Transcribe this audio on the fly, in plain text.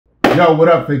Yo, what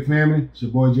up, fake family? It's your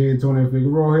boy J. Antonio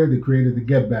Figueroa here, the creator of The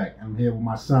Get Back. I'm here with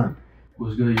my son.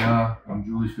 What's good, y'all? I'm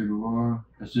Julius Figueroa,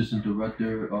 assistant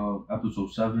director of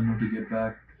episode 7 of The Get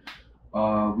Back.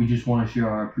 We just want to share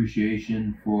our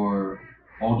appreciation for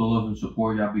all the love and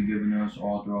support y'all been giving us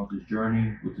all throughout this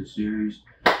journey with this series.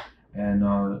 And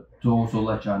to also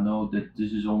let y'all know that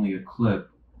this is only a clip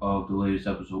of the latest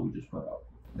episode we just put out.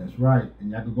 That's right. And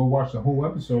y'all can go watch the whole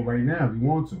episode right now if you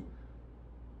want to.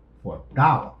 For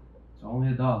 $1. It's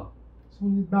only $1. It's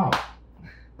only $1.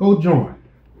 Go join.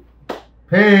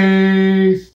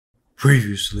 Peace.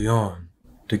 Previously on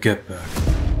The Get Back.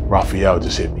 Raphael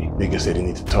just hit me. Nigga said he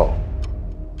need to talk.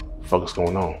 What the fuck is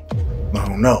going on? I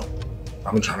don't know.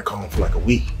 I've been trying to call him for like a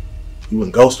week. He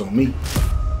wouldn't ghost on me.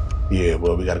 Yeah,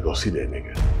 well, we gotta go see that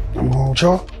nigga. I'm going with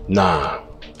y'all? Nah,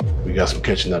 we got some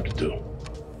catching up to do.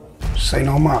 Say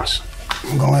no mas.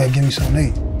 I'm going ahead and give me something to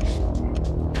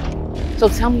eat. So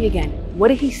tell me again, what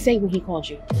did he say when he called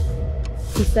you?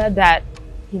 He said that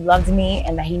he loved me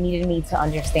and that he needed me to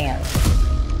understand.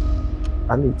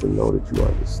 I need to know that you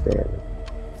understand it.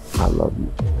 I love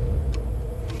you.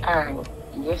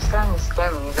 Your son is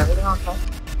screaming. Is everything okay?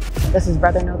 Does his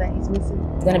brother know that he's missing?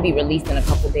 He's gonna be released in a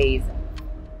couple days.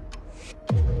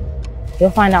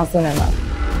 He'll find out soon enough.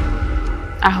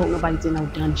 I hope nobody did no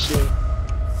dumb shit.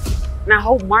 And I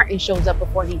hope Martin shows up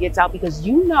before he gets out, because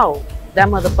you know that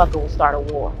motherfucker will start a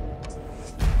war.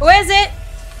 Who is it?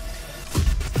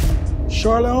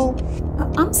 Charlotte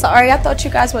home? I'm sorry, I thought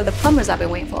you guys were the plumbers I've been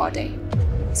waiting for all day.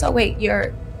 So wait,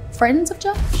 you're friends of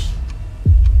Josh?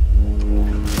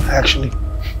 Actually,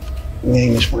 we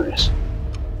ain't his friends.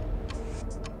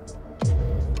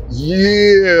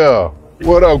 Yeah.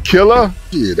 What up, killer?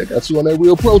 Yeah, they got you on that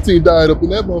real protein diet up in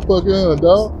that motherfucker, huh,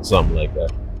 dog? Something like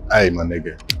that. Hey, my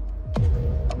nigga.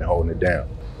 I've been holding it down.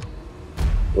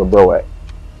 Where bro at?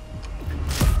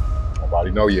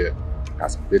 Nobody know yet.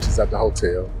 Got some bitches at the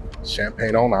hotel.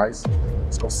 Champagne on ice.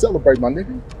 Let's go celebrate, my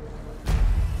nigga.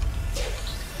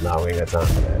 Nah, we ain't got time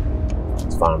for that.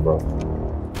 It's fine, bro.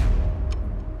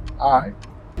 All right.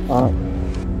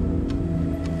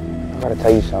 I gotta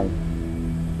tell you something.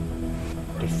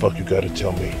 What the fuck you gotta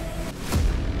tell me?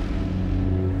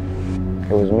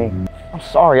 It was me. I'm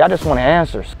sorry, I just want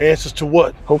answers. Answers to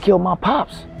what? Who killed my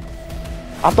pops?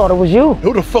 I thought it was you.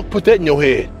 Who the fuck put that in your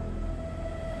head?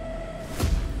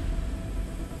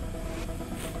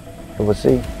 It was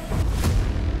C.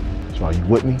 So are you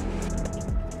with me?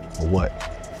 Or what?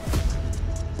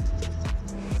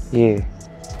 Yeah.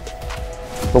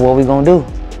 But what we gonna do?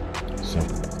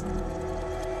 Simple.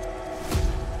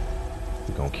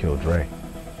 We gonna kill Dre.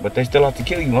 But they still have to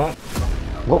kill you, huh?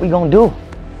 What we gonna do?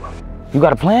 You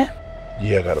got a plan?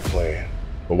 Yeah, I got a plan.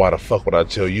 But why the fuck would I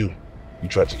tell you? You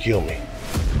tried to kill me.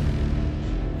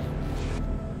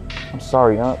 I'm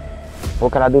sorry, huh?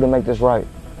 What can I do to make this right?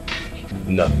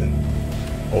 Nothing.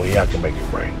 Only I can make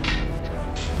it right.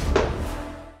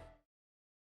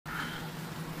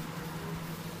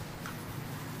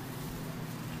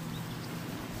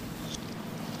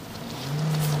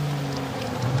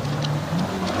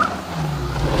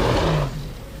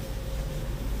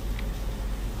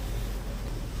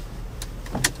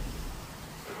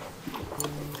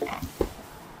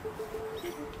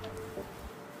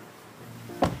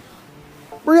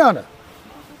 Brianna.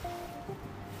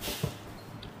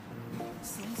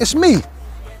 It's me,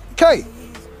 Kay.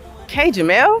 K.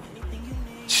 Jamel?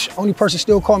 Only person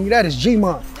still calling me that is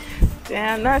G-Mom.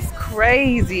 Damn, that's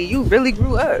crazy. You really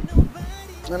grew up.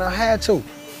 And I had to.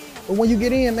 But when you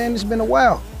get in, man, it's been a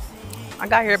while. I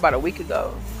got here about a week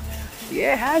ago.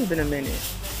 Yeah, it has been a minute.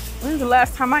 When's the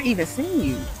last time I even seen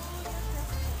you?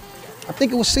 I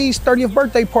think it was C's 30th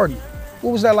birthday party.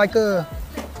 What was that, like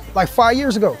 5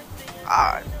 years ago?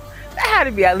 That had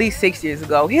to be at least 6 years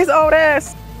ago. His old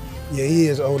ass. Yeah, he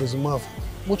is old as a mother.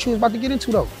 What you was about to get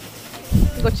into, though?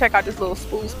 Go check out this little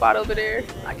spoon spot over there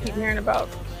I keep hearing about.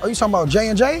 Oh, you talking about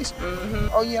J&J's? Mm-hmm.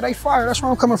 Oh, yeah, they fire. That's where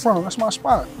I'm coming from. That's my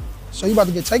spot. So you about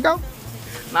to get takeout?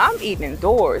 Nah, I'm eating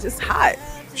indoors. It's hot.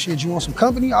 Shit, you want some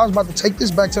company? I was about to take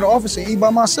this back to the office and eat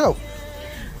by myself.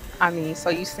 I mean, so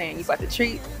you saying you about to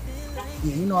treat?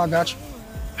 Yeah, you know I got you.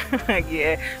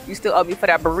 Yeah, you still owe me for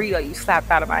that burrito you slapped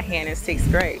out of my hand in 6th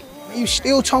grade. Man, you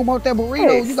still talking about that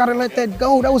burrito? Yes. You gotta let that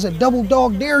go. That was a double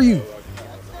dog dare you.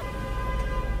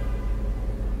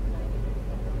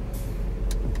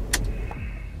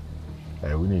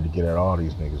 Hey, we need to get at all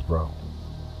these niggas, bro.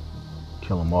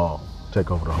 Kill them all.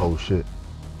 Take over the whole shit.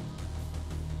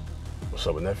 What's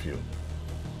up with nephew?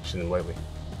 Seen him lately?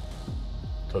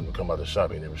 Told him to come out the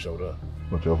shop, he never showed up.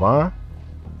 What, your Vine?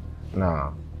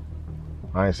 Nah.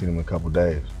 I ain't seen him in a couple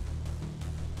days.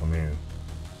 I mean,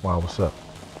 why, what's up?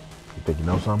 You think you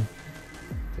know something?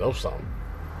 Know something.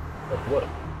 Like what?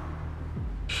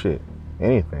 Shit,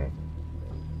 anything.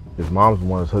 His mom's the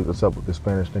one that's hooked us up with the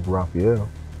Spanish nigga Rafael.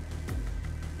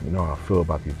 You know how I feel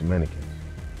about these Dominicans.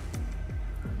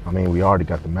 I mean, we already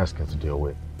got the Mexicans to deal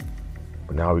with,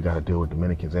 but now we gotta deal with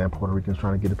Dominicans and Puerto Ricans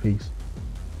trying to get a piece.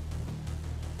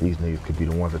 These niggas could be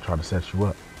the ones that try to set you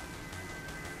up.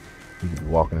 You could be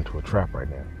walking into a trap right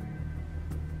now.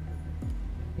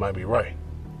 Might be right.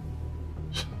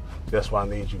 That's why I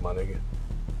need you, my nigga.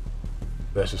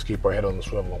 Let's just keep our head on the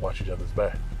swivel and watch each other's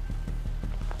back.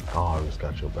 I always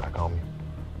got your back, homie.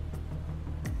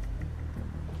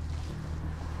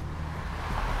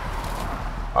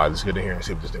 All right, let's get in here and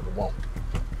see what this nigga want.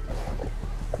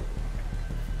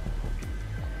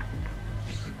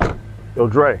 Yo,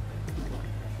 Dre.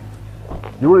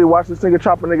 You really watch this nigga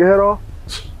chop a nigga head off?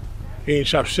 He ain't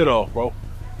chop shit off, bro.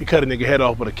 He cut a nigga head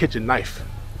off with a kitchen knife.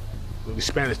 These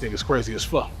Spanish niggas crazy as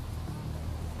fuck.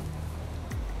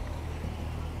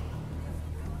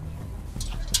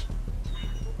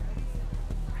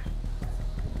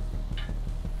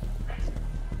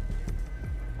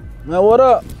 Man, what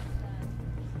up?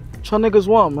 What y'all niggas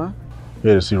want, man?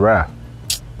 Here to see Raph.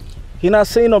 He not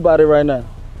seeing nobody right now.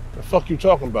 The fuck you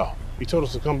talking about? He told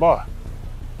us to come by.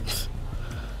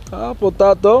 Ah,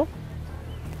 potato.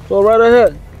 Go right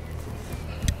ahead.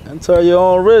 Enter your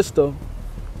own risk, though.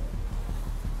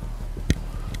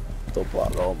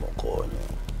 Palomo, coño.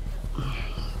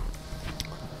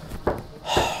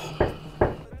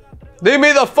 Leave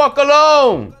me the fuck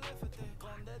alone!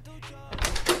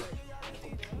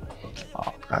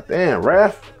 Oh, goddamn,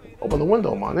 Raph. Open the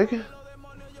window, my nigga.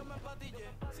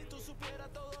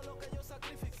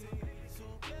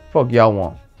 Fuck y'all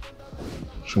want?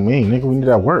 What you mean, nigga? We need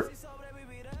that work.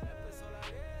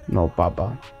 No,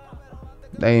 Papa.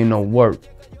 There ain't no work.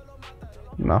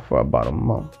 Not for about a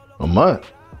month. A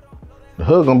month? The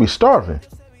hood gonna be starving.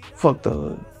 Fuck the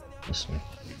hood. Listen.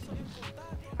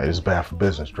 Hey, this is bad for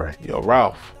business, Dre. Yo,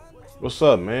 Ralph. What's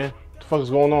up, man? What the fuck is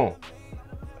going on?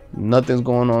 Nothing's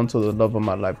going on until the love of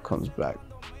my life comes back.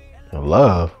 Your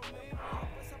love?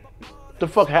 What the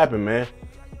fuck happened, man?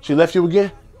 She left you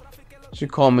again? She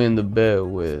called me in the bed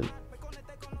with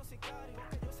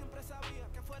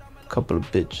a couple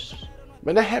of bitches.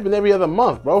 Man, that happened every other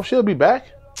month, bro. She'll be back.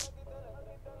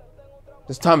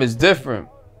 This time is different.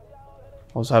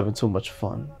 I was having too much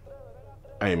fun.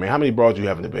 Hey, man, how many broads you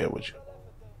have in the bed with you?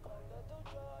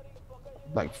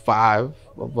 Like 5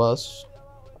 of us.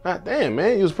 God damn,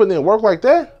 man. You was putting in work like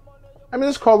that? I mean,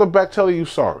 just call her back, tell her you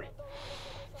sorry.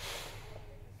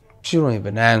 She don't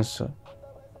even answer.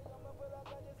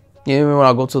 Even when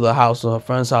I go to the house or her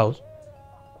friend's house,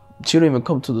 she don't even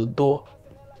come to the door.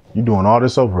 You doing all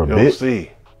this over a bit?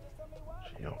 See.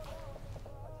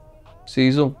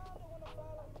 Cecil.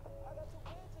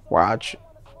 Watch.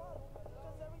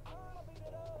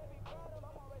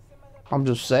 I'm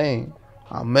just saying,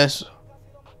 I miss her.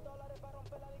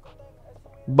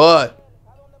 But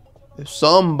if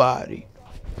somebody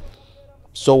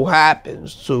so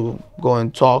happens to go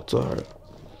and talk to her,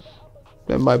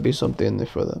 there might be something in there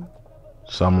for them.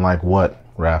 Something like what,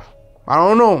 Raph? I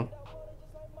don't know.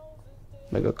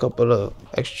 Like a couple of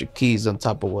extra keys on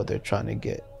top of what they're trying to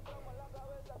get.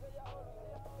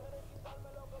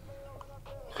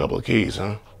 A couple of keys,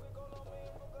 huh?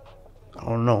 I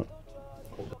don't know.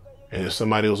 And if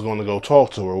somebody was going to go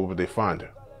talk to her, where would they find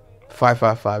her?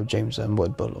 555 James M.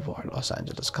 Wood Boulevard, Los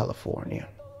Angeles, California.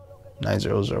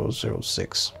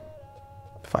 90006.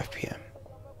 5 p.m.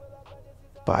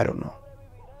 But I don't know.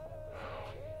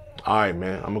 All right,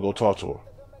 man. I'm going to go talk to her.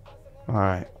 All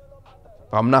right.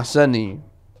 I'm not sending you.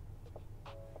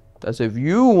 That's if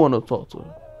you want to talk to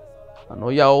her. I know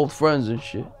y'all old friends and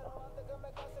shit.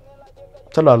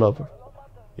 Tell her I love her.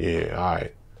 Yeah, all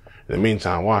right. In the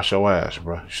meantime, wash your ass,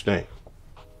 bro. You stink.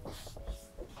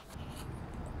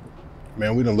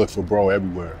 Man, we done look for bro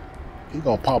everywhere. He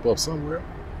gonna pop up somewhere.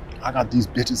 I got these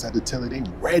bitches at the telly. They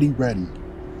ready.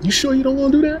 You sure you don't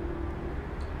want to do that?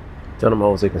 Tell them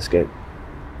hoes they can escape.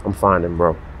 I'm finding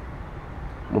bro.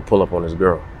 I'm gonna pull up on this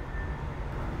girl.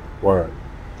 Word.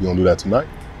 You gonna do that tonight?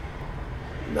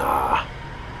 Nah.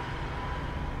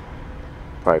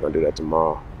 Probably gonna do that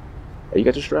tomorrow. Hey, you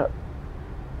got your strap?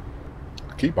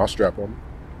 Keep my strap on me.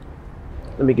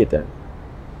 Let me get that.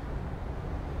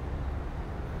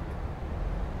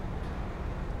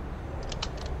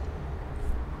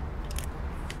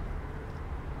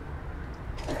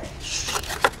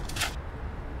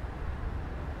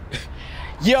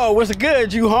 Yo, what's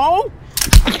good? You home?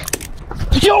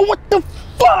 Yo, what the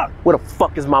fuck? Where the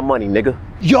fuck is my money, nigga?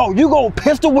 Yo, you gonna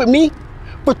pistol with me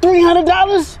for $300?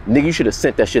 Nigga, you should have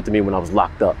sent that shit to me when I was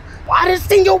locked up. I done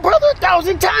seen your brother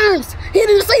 1,000 times. He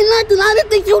didn't say nothing. I didn't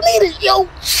think you needed. Yo,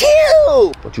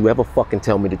 chill. Don't you ever fucking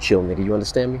tell me to chill, nigga. You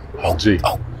understand me? Oh, G.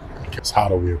 Oh, it's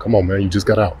hot over here. Come on, man. You just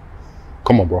got out.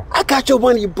 Come on, bro. I got your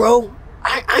money, bro.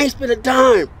 I ain't spent a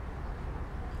dime.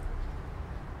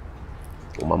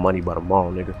 Want my money by tomorrow,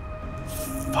 nigga.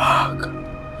 Fuck.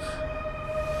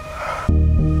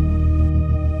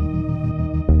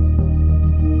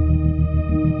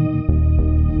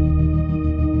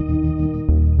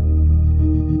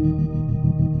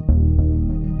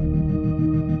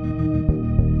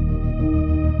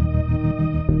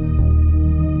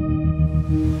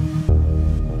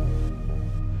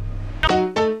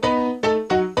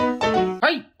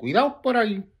 Cuidado por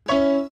ahí.